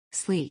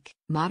Sleek,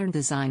 modern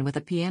design with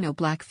a piano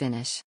black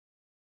finish.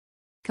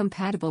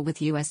 Compatible with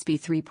USB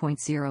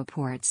 3.0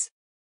 ports.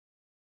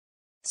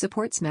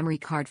 Supports memory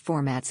card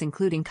formats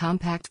including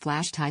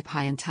CompactFlash Type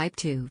High and Type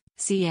 2,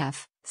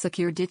 CF,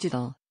 Secure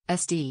Digital,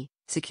 SD,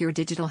 Secure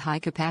Digital High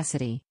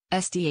Capacity,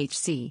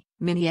 SDHC,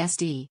 Mini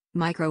SD,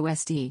 Micro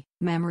SD,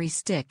 Memory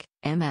Stick,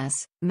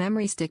 MS,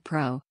 Memory Stick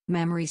Pro,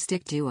 Memory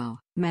Stick Duo,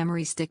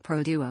 Memory Stick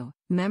Pro Duo,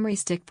 Memory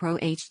Stick Pro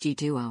HD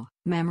Duo,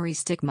 Memory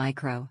Stick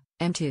Micro,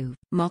 M2,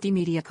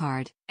 Multimedia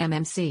Card,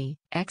 MMC,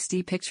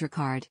 XD Picture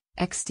Card,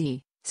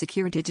 XD,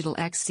 Secure Digital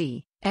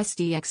XC,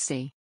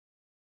 SDXC.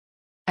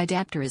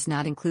 Adapter is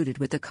not included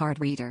with the card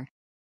reader.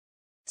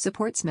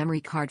 Supports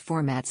memory card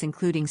formats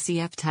including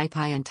CF Type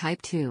I and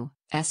Type 2,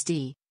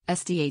 SD,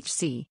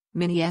 SDHC,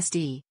 Mini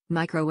SD,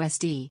 Micro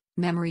SD,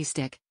 Memory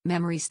Stick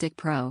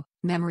Pro,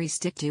 Memory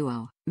Stick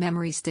Duo,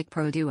 Memory Stick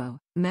Pro Duo,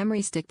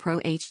 Memory Stick Pro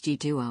HD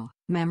Duo,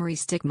 Memory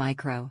Stick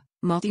Micro,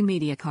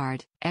 Multimedia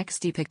Card,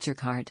 XD Picture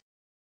Card.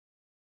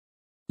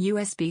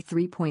 USB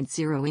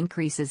 3.0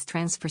 increases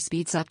transfer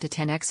speeds up to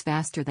 10x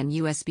faster than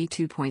USB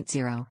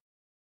 2.0.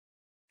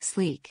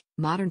 Sleek,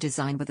 modern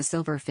design with a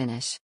silver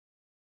finish.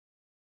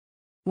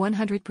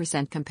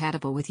 100%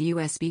 compatible with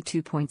USB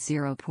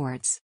 2.0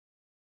 ports.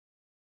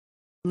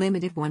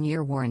 Limited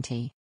 1-year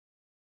warranty.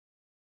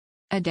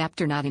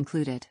 Adapter not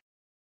included.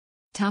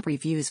 Top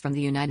reviews from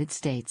the United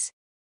States.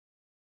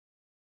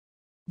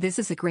 This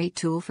is a great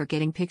tool for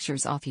getting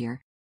pictures off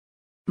here.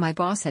 My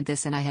boss had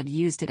this and I had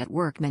used it at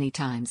work many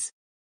times.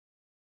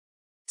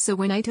 So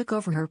when I took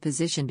over her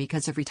position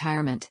because of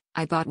retirement,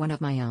 I bought one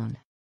of my own.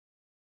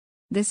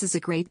 This is a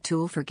great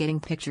tool for getting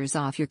pictures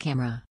off your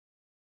camera.